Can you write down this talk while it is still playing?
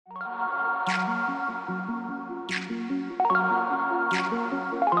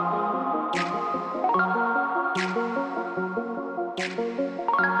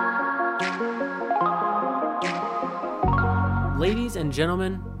Ladies and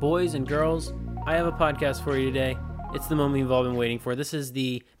gentlemen, boys and girls, I have a podcast for you today. It's the moment you've all been waiting for. This is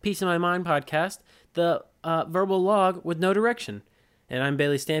the Peace of My Mind podcast, the verbal log with no direction. And I'm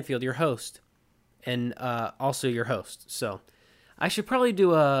Bailey Stanfield, your host, and also your host. So I should probably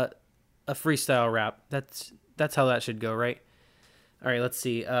do a freestyle rap. That's how that should go, right? All right, let's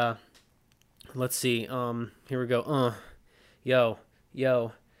see. Here we go.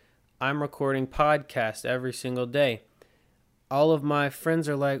 Yo, I'm recording podcast every single day. All of my friends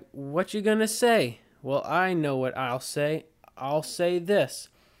are like, what you gonna say? Well, I know what I'll say. I'll say this.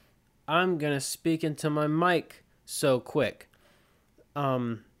 I'm gonna speak into my mic so quick. I've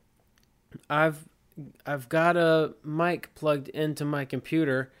got a mic plugged into my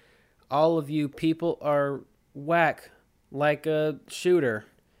computer. All of you people are whack like a shooter.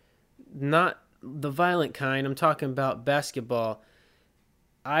 Not the violent kind. I'm talking about basketball.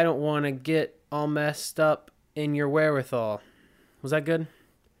 I don't want to get all messed up in your wherewithal. Was that good?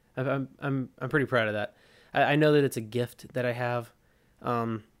 I'm pretty proud of that. I know that it's a gift that I have.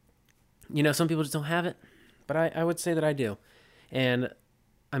 Some people just don't have it, but I would say that I do. And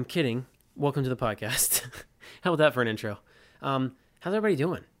I'm kidding. Welcome to the podcast. How about that for an intro? How's everybody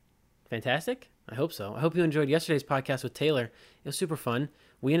doing? Fantastic? I hope so. I hope you enjoyed yesterday's podcast with Taylor. It was super fun.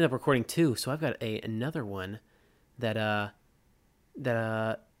 We ended up recording 2, so I've got another one that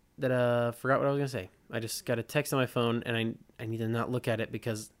forgot what I was gonna say. I just got a text on my phone, and I need to not look at it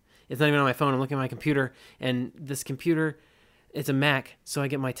because it's not even on my phone. I'm looking at my computer, and this computer, it's a Mac, so I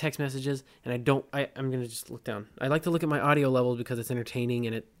get my text messages, and I'm gonna just look down. I like to look at my audio levels because it's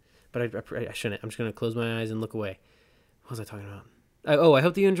entertaining, but I shouldn't. I'm just gonna close my eyes and look away. What was I talking about? I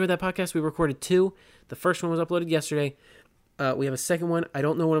hope that you enjoyed that podcast. We recorded 2. The first one was uploaded yesterday. We have a second one. I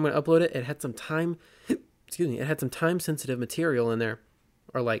don't know when I'm gonna upload it. It had some time. It had some time-sensitive material in there,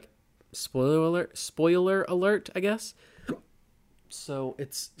 or like spoiler alert, I guess. So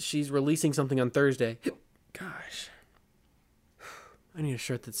she's releasing something on Thursday. Gosh, I need a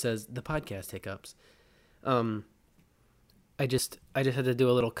shirt that says the podcast hiccups. I just had to do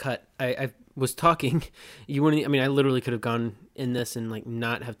a little cut. I was talking. You wouldn't. I mean, I literally could have gone in this and like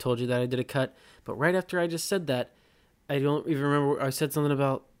not have told you that I did a cut. But right after I just said that, I don't even remember. I said something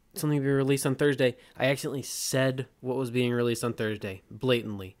about something to be released on Thursday. I accidentally said what was being released on Thursday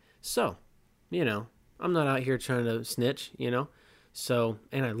blatantly. So, I'm not out here trying to snitch, So,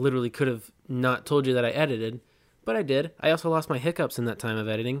 and I literally could have not told you that I edited, but I did. I also lost my hiccups in that time of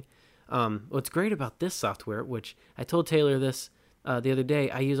editing. What's great about this software, which I told Taylor this the other day,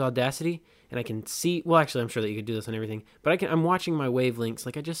 I use Audacity, and I can see, well, actually, I'm sure that you could do this on everything, but I'm watching my wavelengths,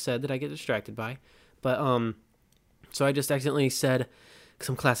 like I just said, that I get distracted by. But, so I just accidentally said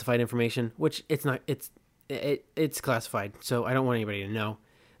some classified information, which it's not, it's classified, so I don't want anybody to know.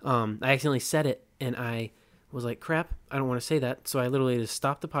 I accidentally said it, and I was like, crap, I don't want to say that. So I literally just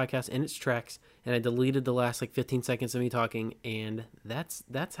stopped the podcast in its tracks, and I deleted the last 15 seconds of me talking, and that's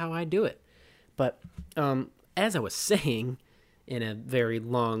how I do it. But as I was saying, in a very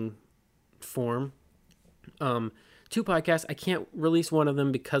long form, 2 podcasts, I can't release one of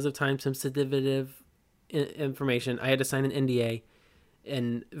them because of time-sensitive information. I had to sign an NDA,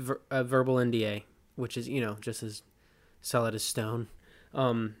 and a verbal NDA, which is, just as solid as stone.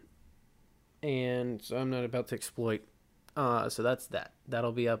 And so I'm not about to exploit. So that's that.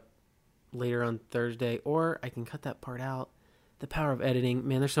 That'll be up later on Thursday, or I can cut that part out. The power of editing,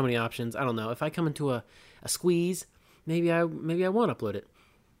 man. There's so many options. I don't know. If I come into a squeeze, maybe I won't upload it.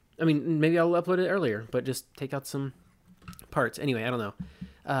 I mean, maybe I'll upload it earlier, but just take out some parts. Anyway, I don't know.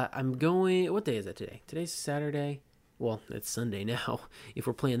 I'm going. What day is it today? Today's Saturday. Well, it's Sunday now. If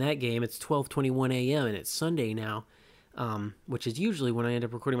we're playing that game, it's 12:21 a.m. and it's Sunday now. Which is usually when I end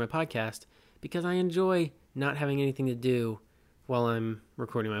up recording my podcast, because I enjoy not having anything to do while I'm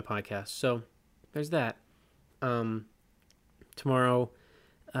recording my podcast. So there's that. Tomorrow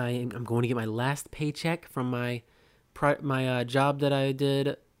I'm going to get my last paycheck from my job that I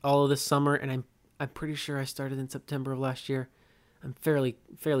did all of this summer, and I'm pretty sure I started in September of last year. I'm fairly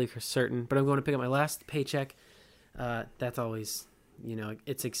certain, but I'm going to pick up my last paycheck. That's always,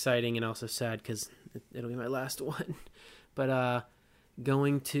 it's exciting and also sad because it'll be my last one. But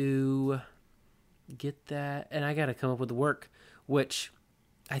going to get that, and I got to come up with the work, which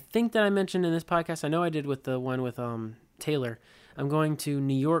I think that I mentioned in this podcast. I know I did with the one with Taylor. I'm going to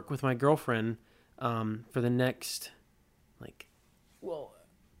New York with my girlfriend for the next,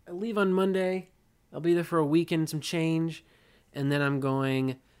 I leave on Monday. I'll be there for a week and some change, and then I'm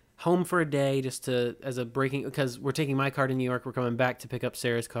going home for a day just to as a breaking, because we're taking my car to New York. We're coming back to pick up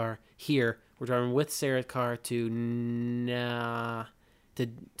Sarah's car here. We're driving with Sarah's car to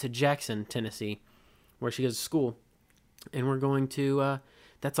Jackson, Tennessee, where she goes to school, and we're going to.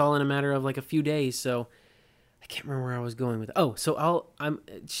 That's all in a matter of like a few days. So I can't remember where I was going with it. Oh, so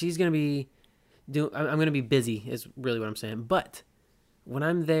she's gonna be I'm gonna be busy is really what I'm saying. But when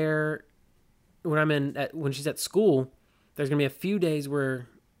I'm there, when she's at school, there's gonna be a few days where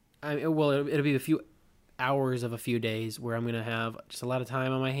it'll be a few hours of a few days where I'm gonna have just a lot of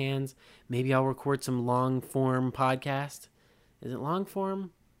time on my hands. Maybe I'll record some long form podcast. Is it long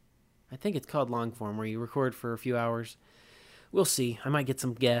form? I think it's called long form, where you record for a few hours. We'll see. I might get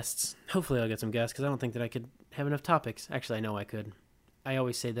some guests. Hopefully I'll get some guests, because I don't think that I could have enough topics. Actually, I know I could. I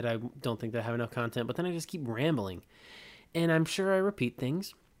always say that I don't think that I have enough content, but then I just keep rambling. And I'm sure I repeat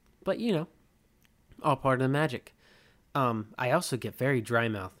things, but all part of the magic. I also get very dry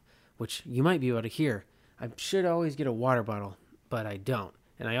mouth, which you might be able to hear. I should always get a water bottle, but I don't.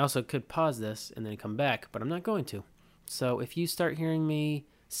 And I also could pause this and then come back, but I'm not going to. So if you start hearing me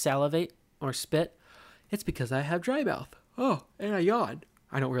salivate or spit, it's because I have dry mouth. Oh, and I yawn.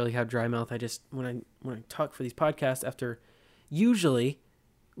 I don't really have dry mouth. I just, when I talk for these podcasts after, usually,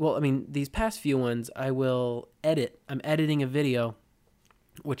 these past few ones, I will edit. I'm editing a video,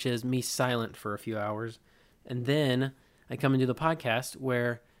 which is me silent for a few hours. And then I come and do the podcast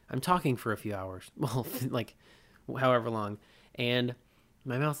where I'm talking for a few hours. Well, like however long. And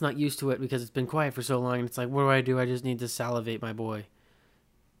my mouth's not used to it because it's been quiet for so long. And it's like, what do? I just need to salivate my boy.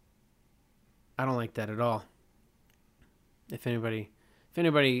 I don't like that at all. If anybody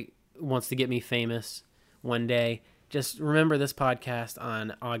wants to get me famous one day, just remember this podcast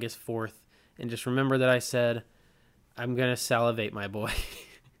on August 4th, and just remember that I said, I'm going to salivate my boy.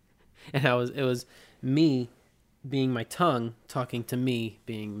 And it was me being my tongue talking to me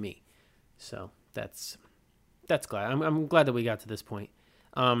being me. So that's glad. I'm glad that we got to this point.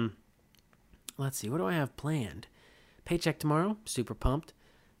 Let's see. What do I have planned? Paycheck tomorrow. Super pumped.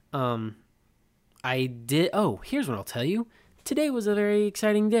 Here's what I'll tell you. Today was a very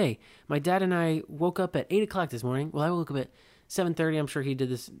exciting day. My dad and I woke up at 8 o'clock this morning. Well, I woke up at 7:30. I'm sure he did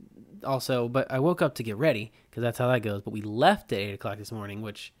this also, but I woke up to get ready because that's how that goes. But we left at 8 o'clock this morning,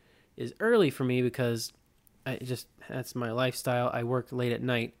 which is early for me because that's my lifestyle. I work late at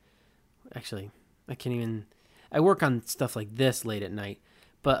night. Actually, I work on stuff like this late at night.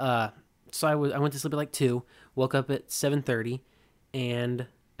 But so I went to sleep at like 2, woke up at 7:30, and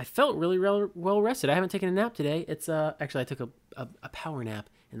I felt really well rested. I haven't taken a nap today. It's actually I took a power nap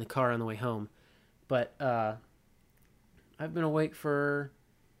in the car on the way home, but I've been awake for,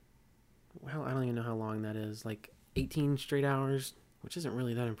 well, I don't even know how long that is, like 18 straight hours, which isn't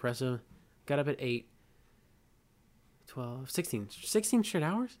really that impressive. Got up at 8, 12, 16 straight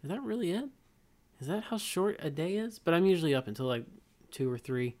hours. Is that really it? Is that how short a day is? But I'm usually up until like 2 or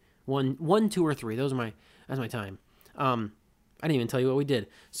 3, 2 or 3. That's my time. I didn't even tell you what we did.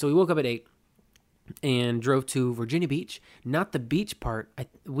 So we woke up at 8 and drove to Virginia Beach. Not the beach part.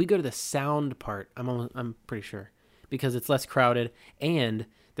 We go to the sound part. I'm pretty sure, because it's less crowded. And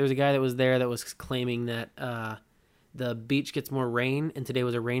there was a guy that was there that was claiming that the beach gets more rain, and today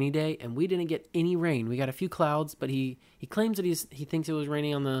was a rainy day, and we didn't get any rain. We got a few clouds, but he claims that he thinks it was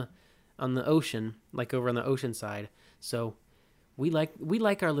raining on the ocean, like over on the ocean side. So we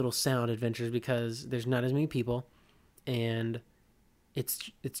like our little sound adventures because there's not as many people, and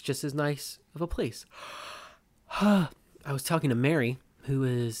it's just as nice of a place. I was talking to Mary, who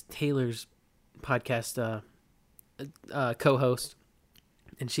is Taylor's podcast co-host,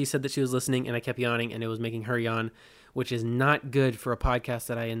 and she said that she was listening, and I kept yawning, and it was making her yawn, which is not good for a podcast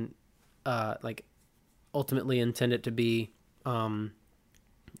that I ultimately intend it to be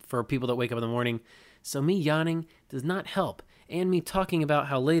for people that wake up in the morning. So me yawning does not help, and me talking about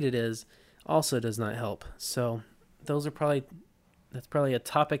how late it is also does not help. So that's probably a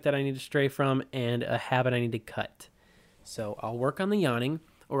topic that I need to stray from and a habit I need to cut. So I'll work on the yawning,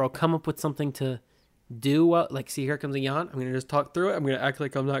 or I'll come up with something to do. See, here comes a yawn. I'm going to just talk through it. I'm going to act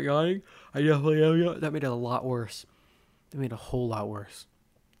like I'm not yawning. I definitely am yawning. That made it a lot worse. That made it a whole lot worse.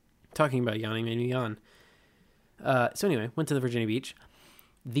 Talking about yawning made me yawn. So anyway, went to the Virginia Beach,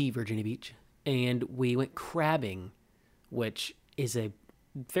 and we went crabbing, which is a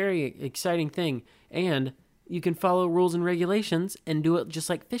very exciting thing. And you can follow rules and regulations and do it just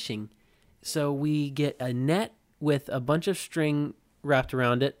like fishing. So we get a net with a bunch of string wrapped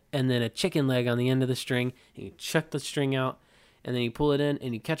around it, and then a chicken leg on the end of the string, and you chuck the string out, and then you pull it in,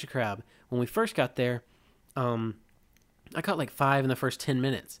 and you catch a crab. When we first got there, I caught like 5 in the first 10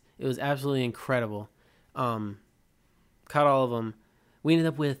 minutes. It was absolutely incredible. Caught all of them. We ended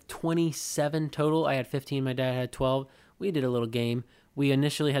up with 27 total. I had 15. My dad had 12. We did a little game. We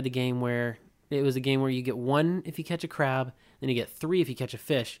initially had the game where it was a game where you get 1 if you catch a crab, then you get 3 if you catch a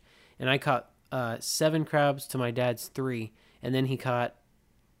fish. And I caught 7 crabs to my dad's 3, and then he caught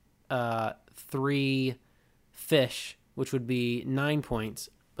 3 fish, which would be 9 points.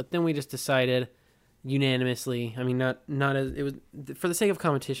 But then we just decided unanimously, I mean, not as it was for the sake of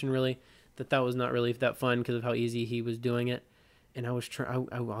competition, really, that was not really that fun because of how easy he was doing it. And I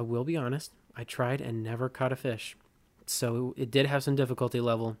will be honest, I tried and never caught a fish, so it did have some difficulty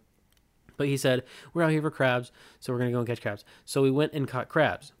level. But he said, we're out here for crabs, so we're gonna go and catch crabs. So we went and caught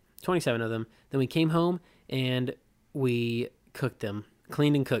crabs, 27 of them. Then we came home and we cooked them,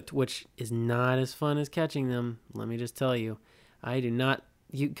 cleaned and cooked, which is not as fun as catching them. Let me just tell you, I do not,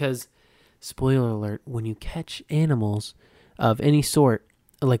 because spoiler alert, when you catch animals of any sort,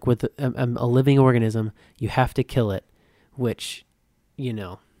 like with a living organism, you have to kill it, which,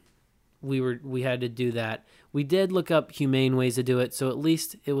 we had to do that. We did look up humane ways to do it, so at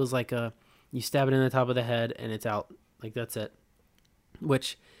least it was like you stab it in the top of the head and it's out. Like, that's it.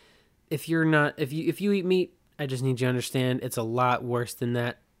 Which, if you eat meat, I just need you to understand it's a lot worse than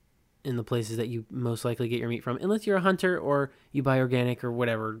that in the places that you most likely get your meat from, unless you're a hunter or you buy organic or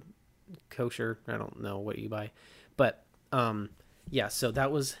whatever, kosher. I don't know what you buy, but yeah. So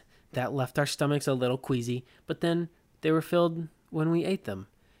that left our stomachs a little queasy, but then they were filled when we ate them,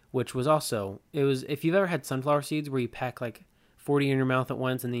 which was if you've ever had sunflower seeds where you pack like 40 in your mouth at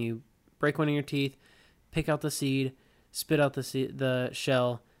once and then you break one in your teeth, pick out the seed, spit out the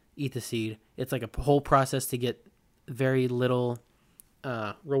shell, eat the seed. It's like a whole process to get very little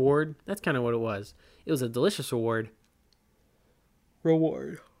reward. That's kind of what it was. It was a delicious reward.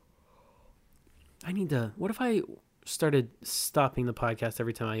 What if I started stopping the podcast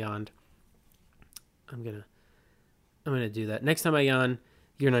every time I yawned? I'm gonna do that. Next time I yawn,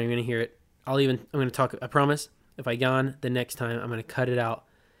 you're not even gonna hear it. I'm gonna talk. I promise. If I yawn the next time, I'm gonna cut it out.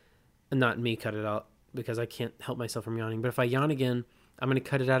 And not me cut it out, because I can't help myself from yawning. But if I yawn again, I'm gonna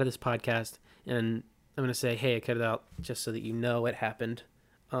cut it out of this podcast, and I'm gonna say, "Hey, I cut it out," just so that you know it happened.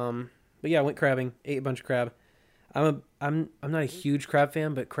 But yeah, I went crabbing, ate a bunch of crab. I'm not a huge crab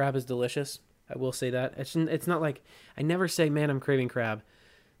fan, but crab is delicious. I will say that. It's not like I never say, "Man, I'm craving crab,"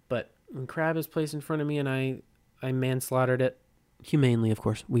 but when crab is placed in front of me and I manslaughtered it humanely, of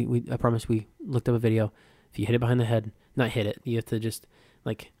course. I promise we looked up a video. If you hit it behind the head, not hit it, you have to just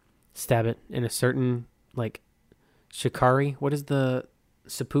like stab it in a certain like shikari. What is the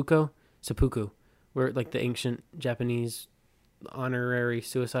seppuku, where like the ancient Japanese honorary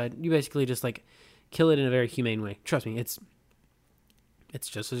suicide. You basically just like kill it in a very humane way. Trust me, it's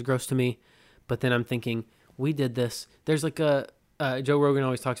just as gross to me. But then I'm thinking, we did this. There's like Joe Rogan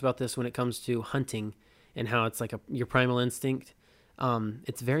always talks about this when it comes to hunting and how it's like your primal instinct.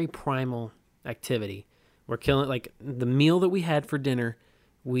 It's very primal activity. We're killing, like the meal that we had for dinner,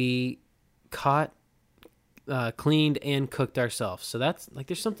 we caught, cleaned, and cooked ourselves. So that's like,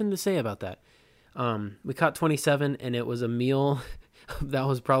 there's something to say about that. We caught 27, and it was a meal that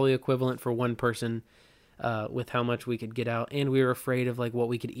was probably equivalent for one person, with how much we could get out. And we were afraid of like what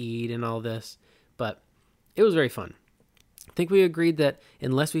we could eat and all this, but it was very fun. I think we agreed that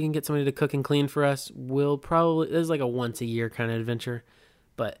unless we can get somebody to cook and clean for us, this is like a once a year kind of adventure,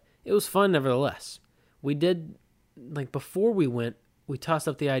 but it was fun nevertheless. We did, like before we went, we tossed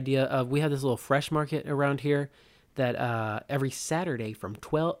up the idea of, we had this little fresh market around here that every Saturday from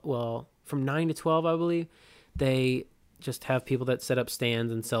 9 to 12, I believe, they just have people that set up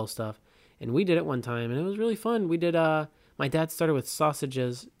stands and sell stuff. And we did it one time and it was really fun. We did, my dad started with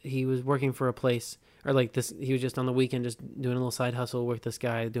sausages. He was working for a place, or like this, he was just on the weekend just doing a little side hustle with this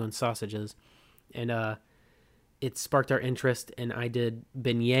guy doing sausages. And it sparked our interest, and I did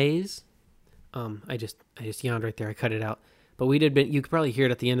beignets. I just yawned right there. I cut it out. But we did, you could probably hear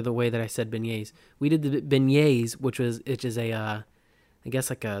it at the end of the way that I said beignets. We did the beignets, which is a, I guess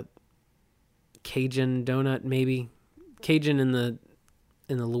like a Cajun donut, maybe. Cajun in the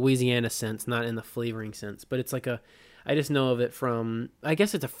Louisiana sense, not in the flavoring sense. But it's like I just know of it from, I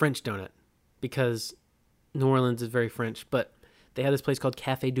guess it's a French donut, because New Orleans is very French. But they have this place called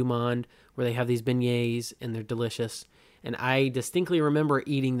Café du Monde where they have these beignets, and they're delicious. And I distinctly remember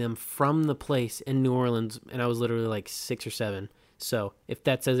eating them from the place in New Orleans, and I was literally like 6 or 7. So if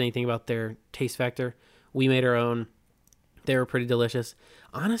that says anything about their taste factor, we made our own. They were pretty delicious.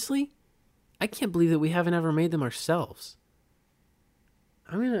 Honestly, I can't believe that we haven't ever made them ourselves.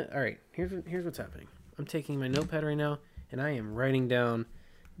 All right, here's what's happening. I'm taking my notepad right now, and I am writing down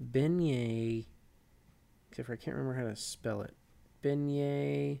beignet, except for I can't remember how to spell it.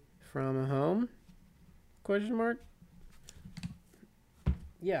 Beignet from home? Question mark?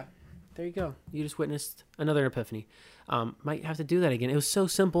 yeah, there you go. You just witnessed another epiphany. Might have to do that again. It was so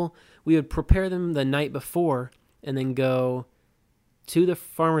simple. We would prepare them the night before and then go to the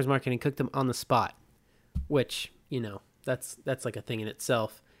farmer's market and cook them on the spot, which, that's like a thing in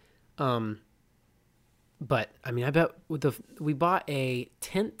itself. But I mean, I bet we bought a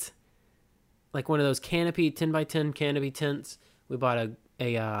tent, like one of those canopy 10 by 10 canopy tents. We bought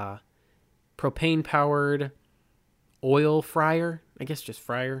a propane powered oil fryer. I guess just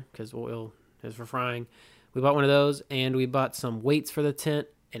fryer because oil is for frying. We bought one of those, and we bought some weights for the tent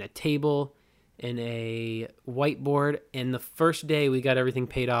and a table and a whiteboard. And the first day we got everything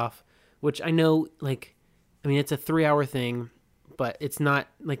paid off, which I know, it's a 3-hour thing, but it's not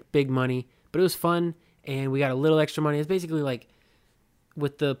like big money, but it was fun. And we got a little extra money. It's basically like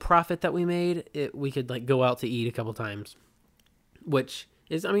with the profit that we made, we could like go out to eat a couple times, which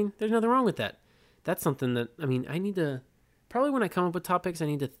is, there's nothing wrong with that. That's something that, I need to, probably when I come up with topics, I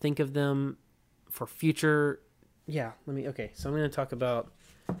need to think of them for future. Yeah, so I'm going to talk about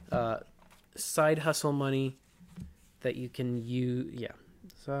side hustle money that you can use. Yeah,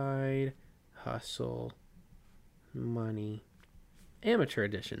 side hustle money. Amateur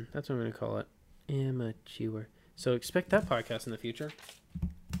edition. That's what I'm going to call it. Amateur. So expect that podcast in the future.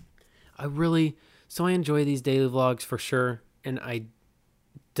 I enjoy these daily vlogs for sure, and I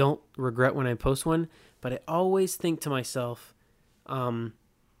don't regret when I post one, but I always think to myself,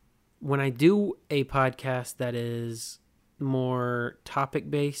 when I do a podcast that is more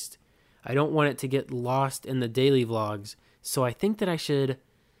topic based, I don't want it to get lost in the daily vlogs. So I think that I should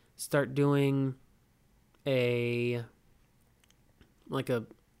start doing a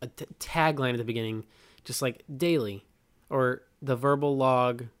tagline at the beginning, just like daily, or the verbal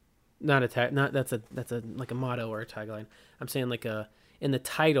log. Not a tag. Not that's a like a motto or a tagline. I'm saying in the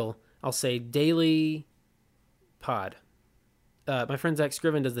title, I'll say daily pod. My friend Zach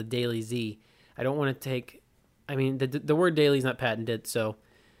Scriven does the Daily Z. I don't want to take. The word daily is not patented, so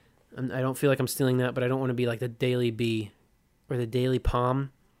I don't feel like I'm stealing that. But I don't want to be like the Daily B or the Daily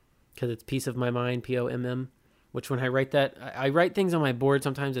Palm, because it's peace of my mind, POMM. Which when I write that, I write things on my board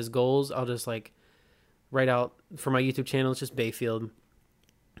sometimes as goals. I'll just like write out for my YouTube channel. It's just Bayfield.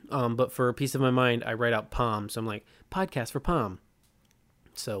 But for peace of my mind, I write out Palm. So I'm like, podcast for Palm.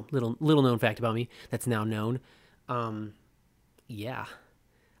 So little known fact about me that's now known. Yeah.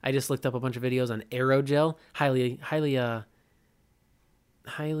 I just looked up a bunch of videos on aerogel.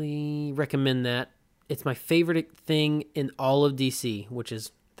 Highly recommend that. It's my favorite thing in all of DC,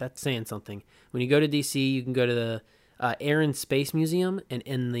 that's saying something. When you go to DC, you can go to the Air and Space Museum, and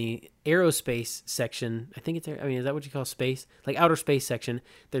in the aerospace section, I think is that what you call space? Like outer space section,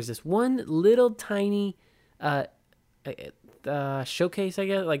 there's this one little tiny showcase, I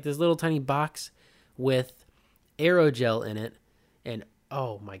guess, like this little tiny box with aerogel in it, and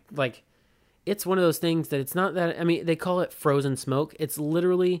it's one of those things that it's not that, they call it frozen smoke. It's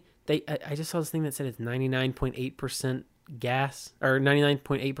literally, I just saw this thing that said it's 99.8% gas, or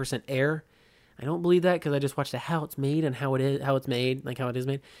 99.8% air. I don't believe that because I just watched how it's made and how it's made, like how it is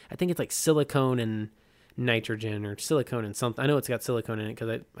made. I think it's like silicone and nitrogen, or silicone and something. I know it's got silicone in it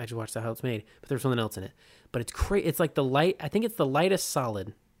because I just watched how it's made, but there's something else in it. But it's crazy. It's like I think it's the lightest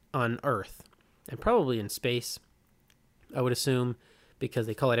solid on Earth, and probably in space, I would assume, because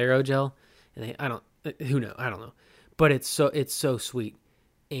they call it aerogel. And I don't know. But it's so sweet.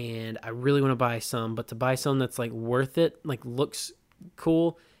 And I really want to buy some, but to buy some that's like worth it, like looks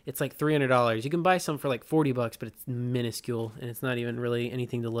cool, it's like $300. You can buy some for like $40, but it's minuscule and it's not even really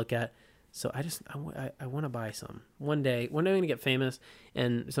anything to look at. So I want to buy some one day. One day I'm gonna get famous,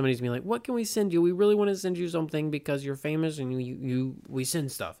 and somebody's gonna be like, "What can we send you? We really want to send you something because you're famous, and we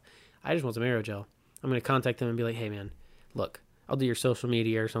send stuff." I just want some aerogel. I'm gonna contact them and be like, "Hey man, look, I'll do your social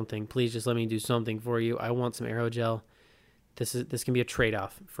media or something. Please just let me do something for you. I want some aerogel. This can be a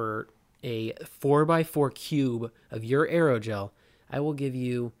trade-off for a 4x4 cube of your aerogel. I will give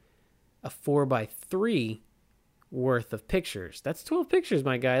you a 4x3 worth of pictures. That's 12 pictures,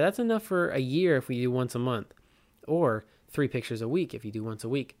 my guy. That's enough for a year if we do once a month, or 3 pictures a week if you do once a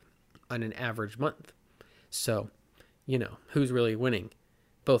week on an average month." So, who's really winning?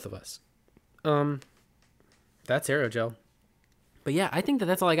 Both of us. That's aerogel. But yeah, I think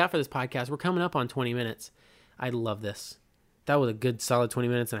that's all I got for this podcast. We're coming up on 20 minutes. I love this. That was a good solid 20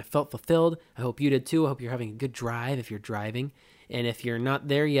 minutes, and I felt fulfilled. I hope you did too. I hope you're having a good drive if you're driving. And if you're not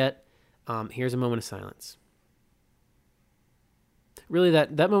there yet, here's a moment of silence. Really,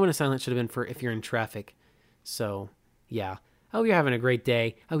 that moment of silence should have been for if you're in traffic. So, yeah. I hope you're having a great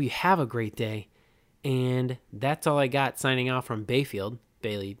day. I hope you have a great day. And that's all I got, signing off from Bayfield,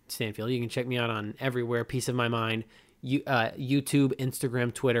 Bailey Stanfield. You can check me out on everywhere, Peace of My Mind, YouTube,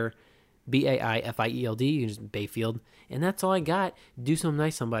 Instagram, Twitter, Baifield. You can just Bayfield. And that's all I got. Do something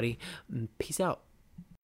nice, somebody. Peace out.